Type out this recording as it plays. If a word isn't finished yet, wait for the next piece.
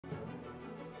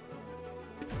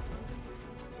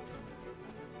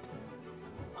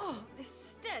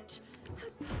wretch!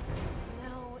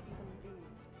 Now even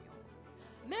these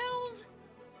peons. Mills!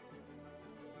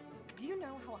 Do you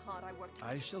know how hard I worked?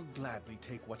 I shall gladly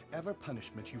take whatever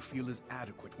punishment you feel is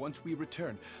adequate once we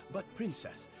return. But,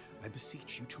 Princess, I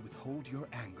beseech you to withhold your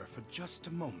anger for just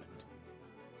a moment.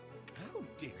 How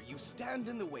dare you stand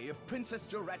in the way of Princess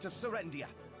Jarette of Serendia?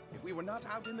 If we were not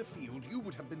out in the field, you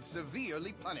would have been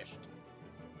severely punished.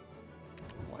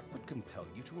 What would compel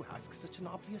you to ask such an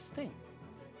obvious thing?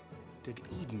 Did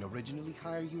Eden originally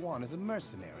hire you on as a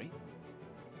mercenary?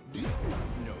 Do you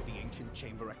not know the ancient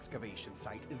chamber excavation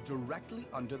site is directly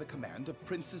under the command of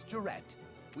Princess Jarette?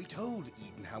 We told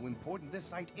Eden how important this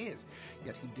site is,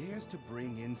 yet he dares to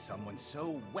bring in someone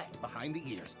so wet behind the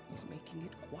ears. He's making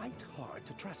it quite hard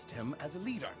to trust him as a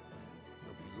leader.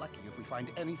 We'll be lucky if we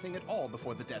find anything at all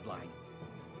before the deadline.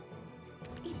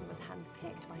 Eden was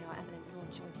handpicked by our eminent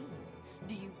Lord Jordine.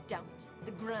 Do you doubt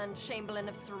the Grand Chamberlain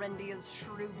of Serendia's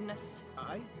shrewdness?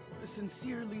 I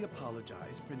sincerely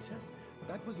apologize, Princess.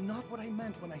 That was not what I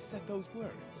meant when I said those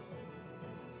words.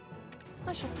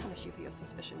 I shall punish you for your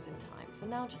suspicions in time. For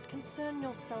now, just concern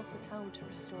yourself with how to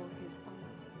restore his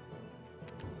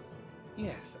honor.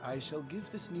 Yes, I shall give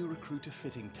this new recruit a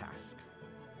fitting task.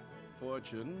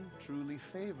 Fortune truly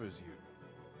favors you.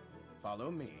 Follow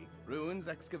me. Ruins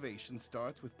excavation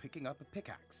starts with picking up a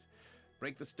pickaxe.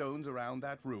 Break the stones around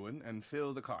that ruin and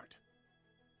fill the cart.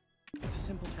 It's a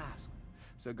simple task,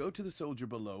 so go to the soldier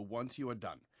below once you are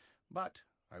done. But,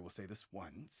 I will say this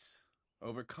once,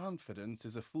 overconfidence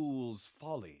is a fool's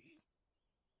folly.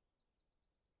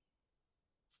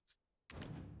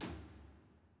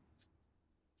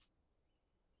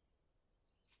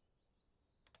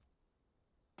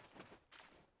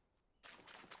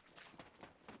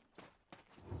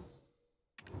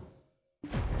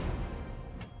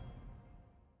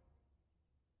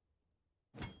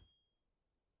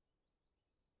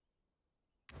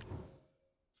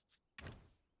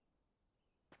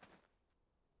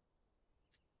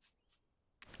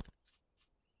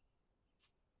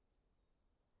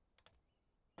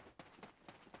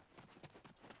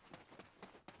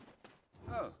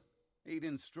 Oh,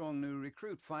 Eden's strong new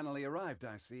recruit finally arrived,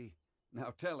 I see.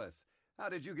 Now tell us, how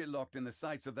did you get locked in the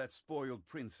sights of that spoiled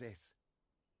princess?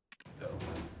 Oh,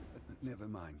 never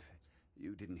mind.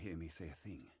 You didn't hear me say a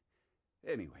thing.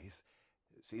 Anyways,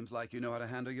 seems like you know how to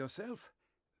handle yourself.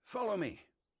 Follow me.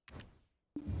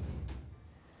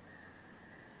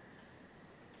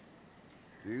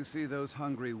 Do you see those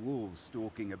hungry wolves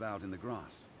stalking about in the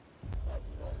grass?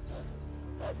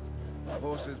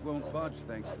 Horses won't budge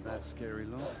thanks to that scary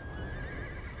lot.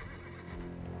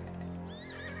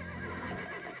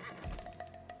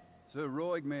 Sir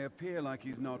Roig may appear like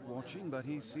he's not watching, but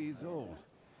he sees all.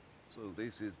 So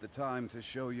this is the time to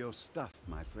show your stuff,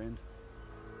 my friend.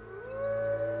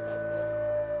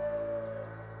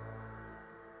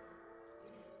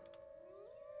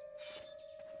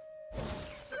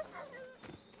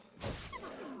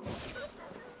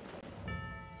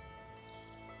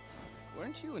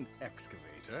 Weren't you an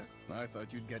excavator? I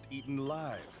thought you'd get eaten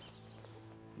alive.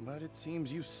 But it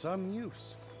seems you've some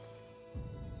use.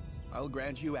 I'll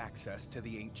grant you access to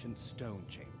the ancient stone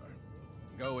chamber.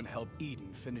 Go and help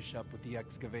Eden finish up with the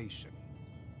excavation.